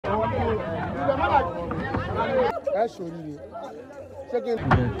Hi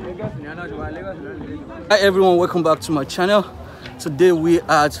everyone, welcome back to my channel. Today we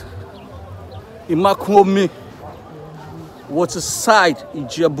at Imakun Omi Waterside,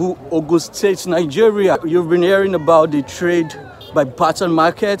 Ijebu, Ogun State, Nigeria. You've been hearing about the trade by Barter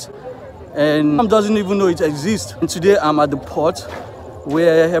market, and doesn't even know it exists. And today I'm at the port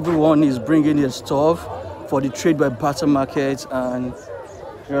where everyone is bringing their stuff for the trade by Barter market, and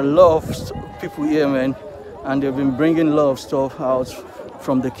there are a lot of people here, man, and they've been bringing a lot of stuff out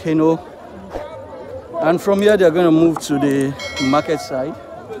from the canoe, and from here they're going to move to the market side.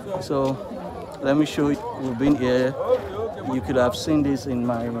 So let me show you. We've been here. You could have seen this in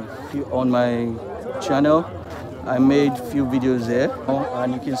on my channel. I made a few videos there,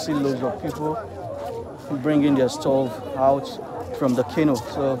 and you can see loads of people bringing their stuff out from the canoe.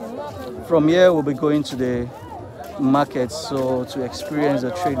 So from here we'll be going to the market, so to experience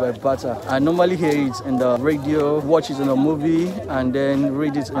the trade by barter. I normally hear it in the radio, watch it in a movie, and then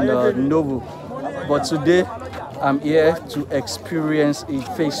read it in the novel, but today I'm here to experience it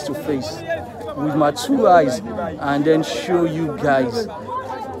face to face with my two eyes, and then show you guys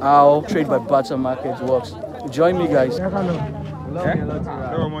how trade by barter market works. Join me, guys.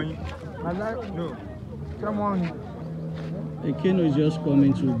 The canoe is just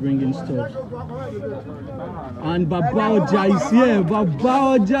coming to bring in stuff. And Baba Oja is here.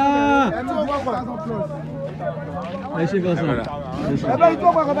 Baba Oja!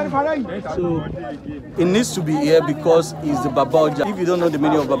 So it needs to be here because it's the Baba Oja. If you don't know the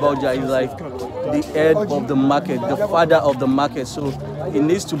meaning of Baba Oja, it's like the head of the market, the father of the market. So it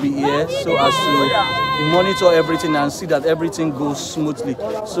needs to be here so as to monitor everything and see that everything goes smoothly.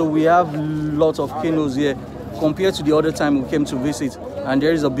 So we have lots of canoes here compared to the other time we came to visit, and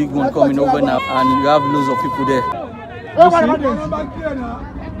there is a big one coming over now, and you have loads of people there.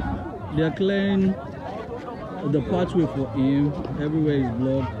 They are clearing the pathway for him. Everywhere is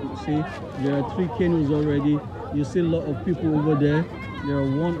blocked. See, there are 3 canoes already. You see a lot of people over there. There are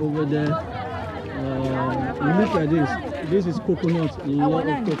 1 over there. Look at this. This is coconut. A lot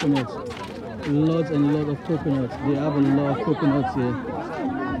of coconuts. Lots and lots of coconuts. They have a lot of coconuts here.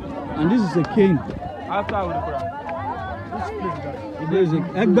 And this is a cane. This is a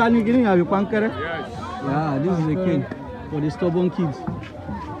cane for the stubborn kids.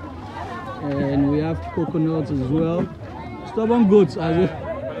 And we have coconuts as well. Stubborn goats as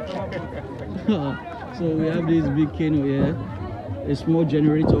well. So we have this big canoe here. A small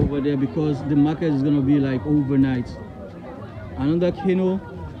generator over there because the market is going to be like overnight. Another canoe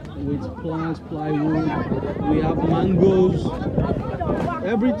with planks, plywood. We have mangoes.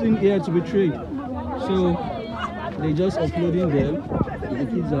 Everything here to be traded. So they're just uploading them. The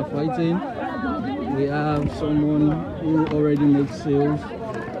kids are fighting. We have someone who already makes sales.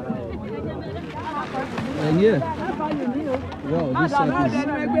 And yeah, wow, this site is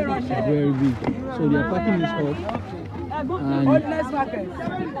very big. So they are packing this up. And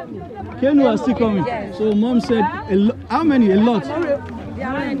canoe are still coming. So mom said, how many? A lot.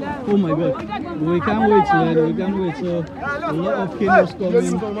 Oh my god. We can't wait, man. We can't wait. So a lot of canoes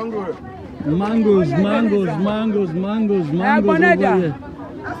coming. Mangoes over there.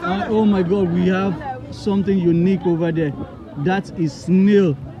 And oh my god, we have something unique over there. That is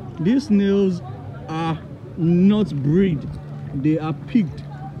snail. These snails are not breed, they are picked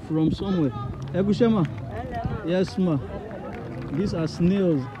from somewhere. Egushema? Yes, ma. These are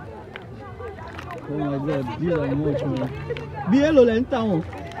snails. Oh my god, these are much, man. Be hello, in town.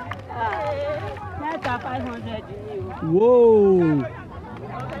 Whoa!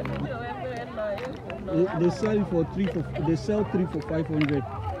 They sell for 3 for 500.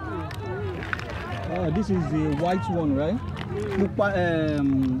 This is the white one, right?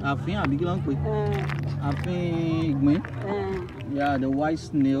 Yeah, the white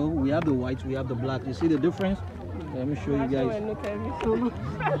snail. We have the white, we have the black. You see the difference? Let me show you guys.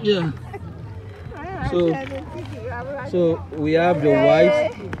 Yeah. So we have the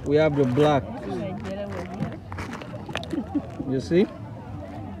white, we have the black. You see?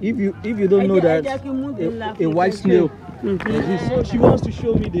 If you don't know that a white snail, she wants to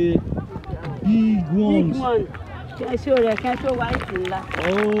show me the big ones.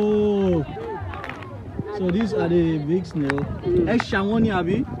 Oh, so these are the big snail.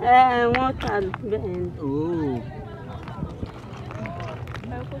 Oh,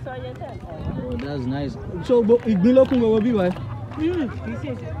 that's nice. So it's been looking over be right.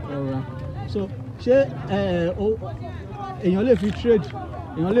 Alright. So èèyàn lè fi trade,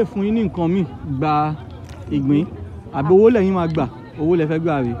 èèyàn lè fún yín ní nǹkan mi gba ìgbín àbí owó lẹ́yìn máa gbà, owó lẹ fẹ́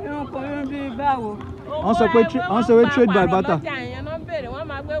gbà rí. Wọ́n sọ pé trade by barter.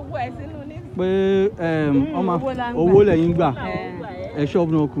 You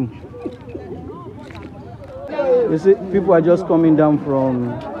see, people are just coming down from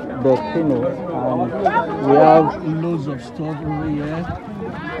the canoe, and we have loads of stuff over here.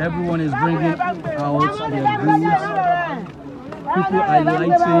 Everyone is bringing out their goods. People are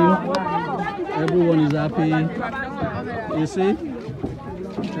lighting. Everyone is happy. You see,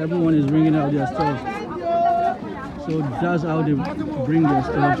 everyone is bringing out their stuff. So that's how they bring their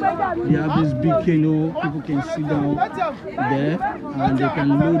stuff. They have this big canoe. People can sit down there and they can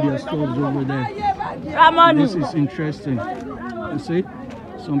load their stuff over there. This is interesting. You see,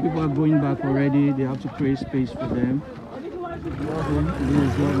 some people are going back already. They have to create space for them. This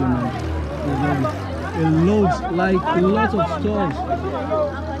is lovely, man. It loads like lots of stuff.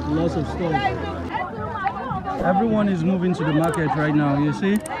 Lots of stuff. Everyone is moving to the market right now. You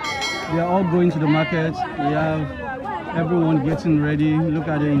see, they are all going to the market. We have everyone getting ready. Look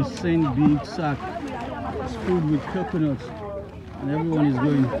at the insane big sack. It's filled with coconuts, and everyone is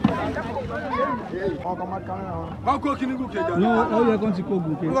going. No, all you're going to cook.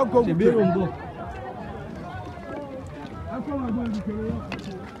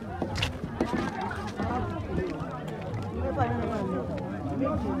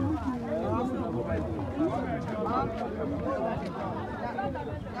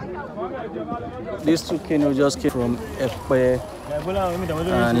 These two canoes just came from Ep12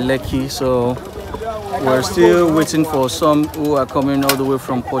 and Lekki, so we're still waiting for some who are coming all the way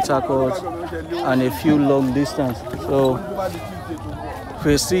from Port Harcourt and a few long distance. So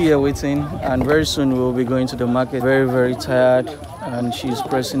we're still here waiting, and very soon we'll be going to the market. Very, very tired, and she's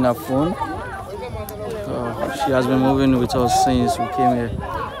pressing her phone. She has been moving with us since we came here.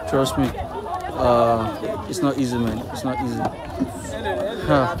 Trust me, it's not easy, man. It's not easy.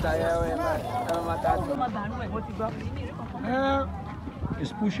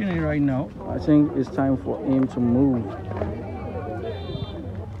 He's pushing it right now. I think it's time for him to move.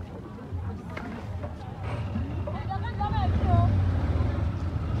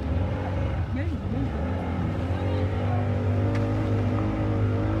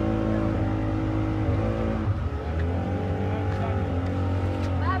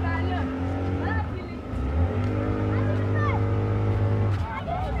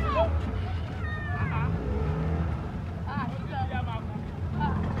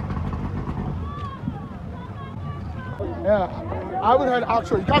 Yeah, I haven't heard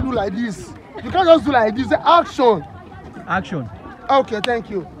action. You can't do like this. You can't just do like this. Action. Action. Okay, thank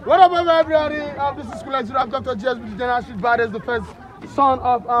you. What up, everybody? This is School Lecturer. I'm Dr. Ijebu, the General Street Barter, the first son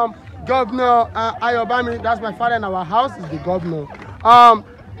of Governor Ayobami. That's my father in our house. Is the governor.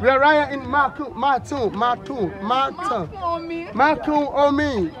 We are right here in Imakun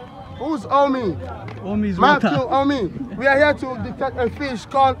Omi. Who's Omi? Omi's water. Imakun Omi. We are here to detect a fish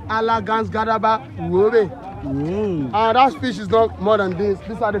called Alagans Gadaba Wobe. That fish is not more than this.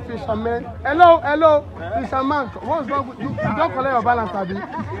 These are the fishermen. Hello, fisherman. What's wrong with you? You don't collect your balance, Abi.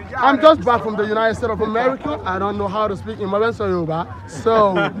 I'm just back from the United States of America. I don't know how to speak Imakun Yoruba.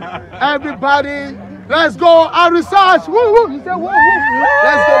 So, everybody, let's go and research. Woo, woo. You say woo, woo.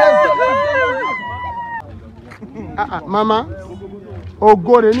 Let's go. Mama,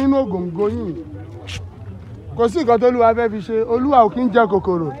 Ogun nínú ògòǹgò yìí. Kò sí nǹkan tó Olúwa fẹ́ fi ṣe. Olúwa ò kí ń jẹ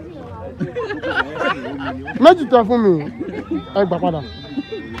kòkòrò. Méjì tán fún mi. Ẹ gbà padà.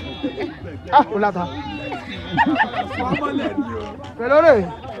 Ó láta. Pẹ̀lọ́rẹ̀.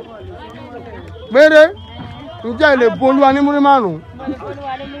 Gbére. Ǹjẹ́ ilé bo Olúwa ní múrí márùn-ún?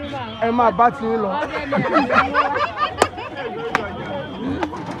 Ẹ máa bá ti ń lọ.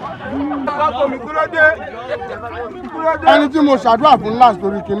 Ẹni tí mo ṣàdúrà fún last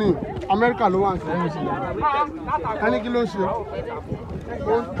torí kìíní Amẹ́ríkà ló wà ń ṣe. Ẹni kí ló ń ṣe?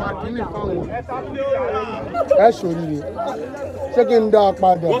 Ó ń ta kìíní fáwọn. Ẹ ṣòríire. Ṣé kí n dá a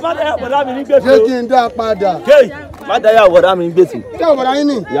padà? Ṣé kí n dá a padà? Má dá ìyàwó bọ̀dá mi ń gbèsè. Ṣé ọ̀bọ̀dá yín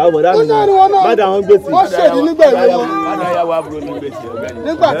ni? Ìyàwó bọ̀dá mi ni. Má dá wọn gbèsè. Ó ṣèdí nígbà ìwé wọn. Má dá ìyàwó àbúrò mi gbèsè.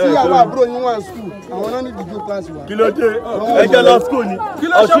 Nígbà tí ìyàwó àbúrò yín wà ní skul, àwọn náà ní dìjú kíláàsì wa. Kí ló dé? Ẹ jẹ́ lọ skul ni.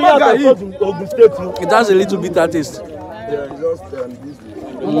 Ọ̀ṣun yàtọ̀ sí Ogun State. It has a little bitter taste. Yeah, just this.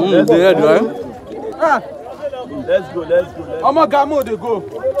 The red, right? Let's go. Ọmọ Gamo dey go.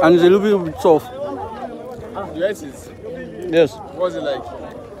 And it's a little bit tough. Yes. Yes. What's it like?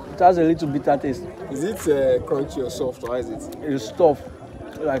 It has a little bitter taste. Is it crunchy or soft, or is it? It's tough,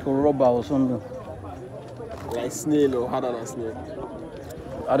 like a rubber or something. Like snail or harder than snail?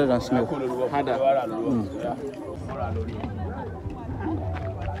 Other than snail. Harder. Yeah.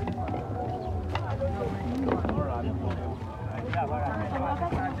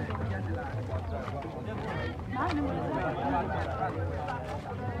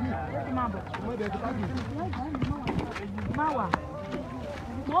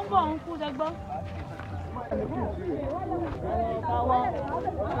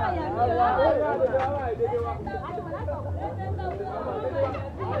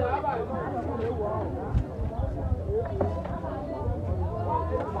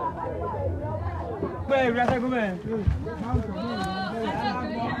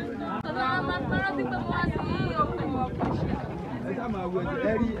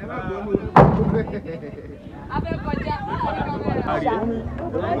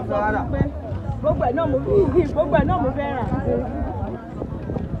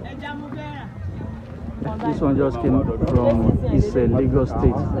 This one just came from Lagos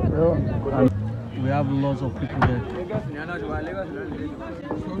State. And we have lots of people there.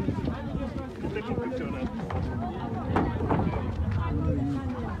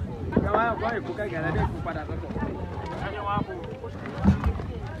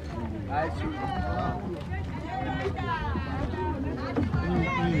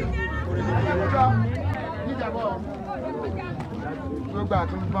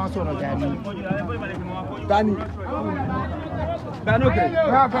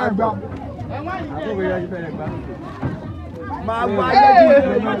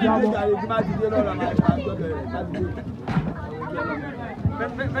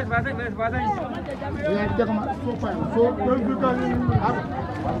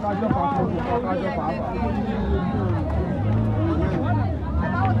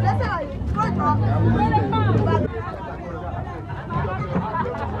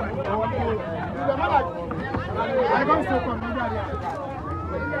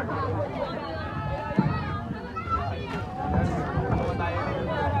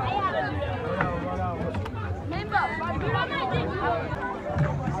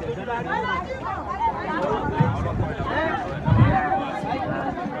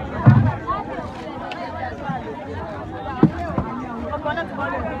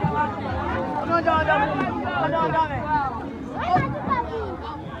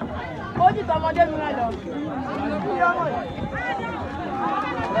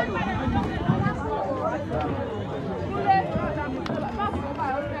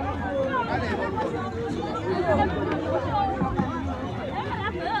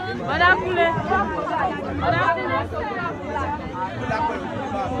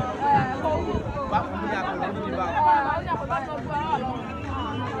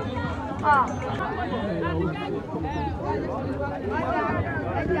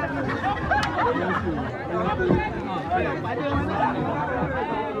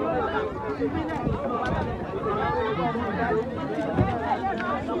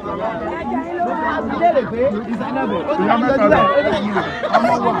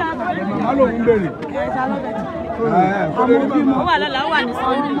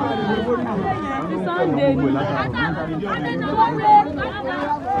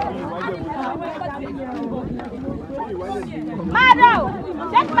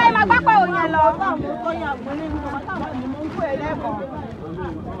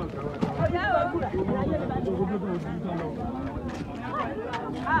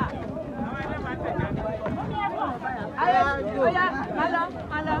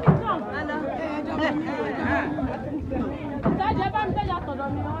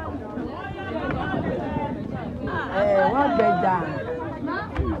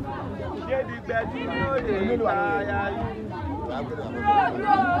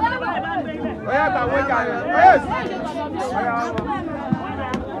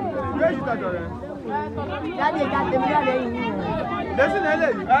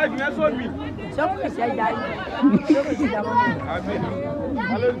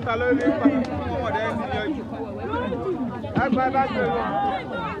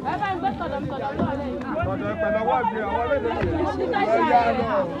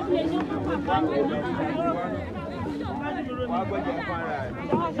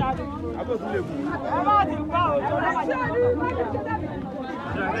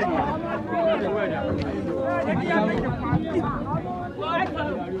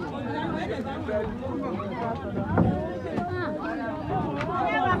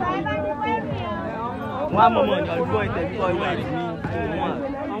 One moment, I'll go and tell you where it's me.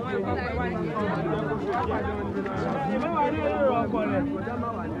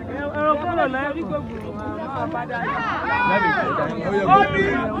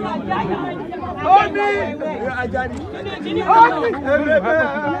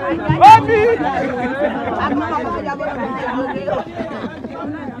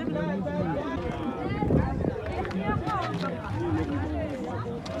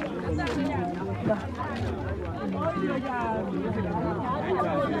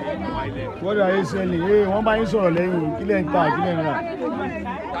 What are you selling? Hey, one by so lẹ́yìn kí lẹ ń tà kí lẹ ń rà.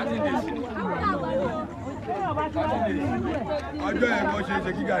 Ọjọ́ ẹ̀ mo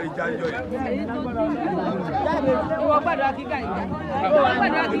ṣe kí gàrí jájọ́ yìí. Ìwọ gbọ́dọ̀ kí gàrí. Ìwọ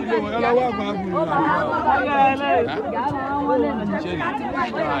gbọ́dọ̀ kí gàrí. Ẹ lọ́wọ́ àgbà àbúrò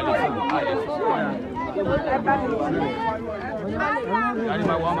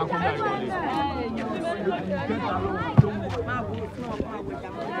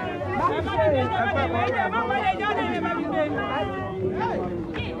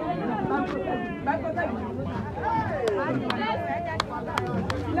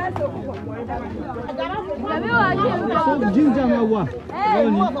Ginger ma wà.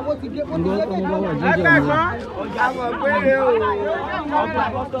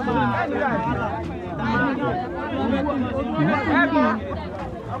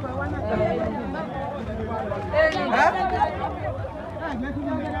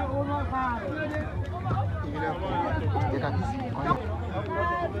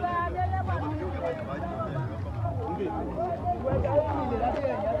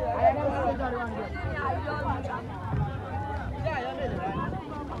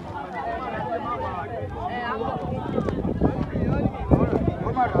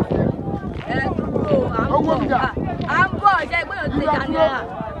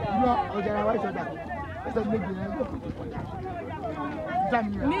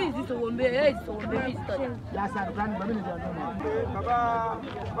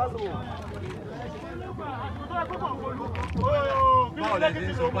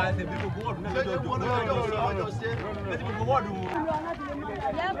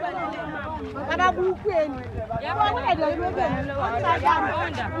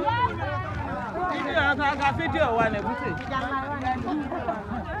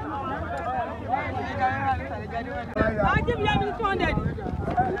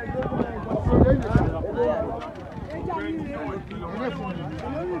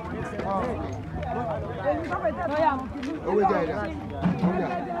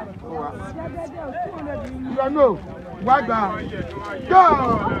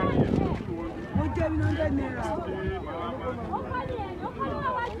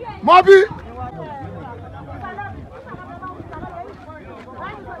 Mobi!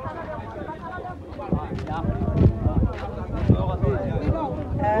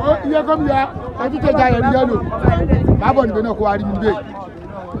 Iye kom ya, ẹbí tó jà yẹn yẹn lò. Bábọ̀ níbẹ̀ náà kó wá rí mi níbẹ̀.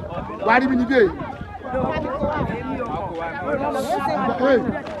 Wá rí mi níbẹ̀.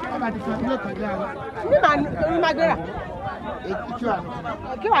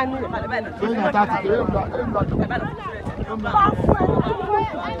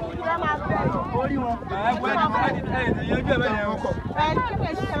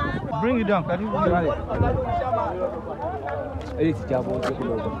 Bring it down. Can you bring it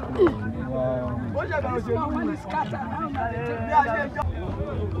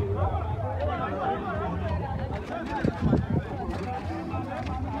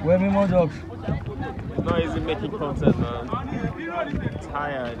Where me more dogs? No easy making content, man.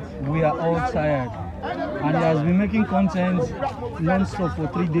 Tired. We are all tired. And he has been making content non-stop for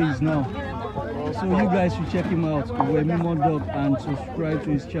 3 days now. So you guys should check him out, Wemimo Dog, and subscribe to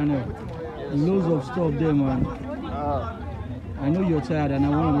his channel. Loads of stuff there, man. I know you're tired and I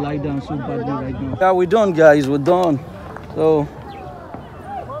want to lie down so badly right now. Yeah, we're done, guys. We're done. So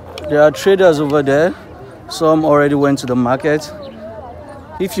there are traders over there. Some already went to the market.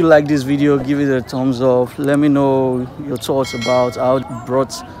 If you like this video, give it a thumbs up. Let me know your thoughts about how they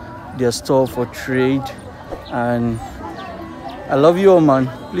brought their stuff for trade. And I love you all, man.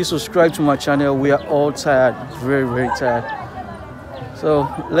 Please subscribe to my channel. We are all tired, very, very tired. So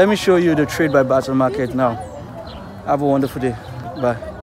let me show you the trade by Barter Market now. Have a wonderful day. Bye.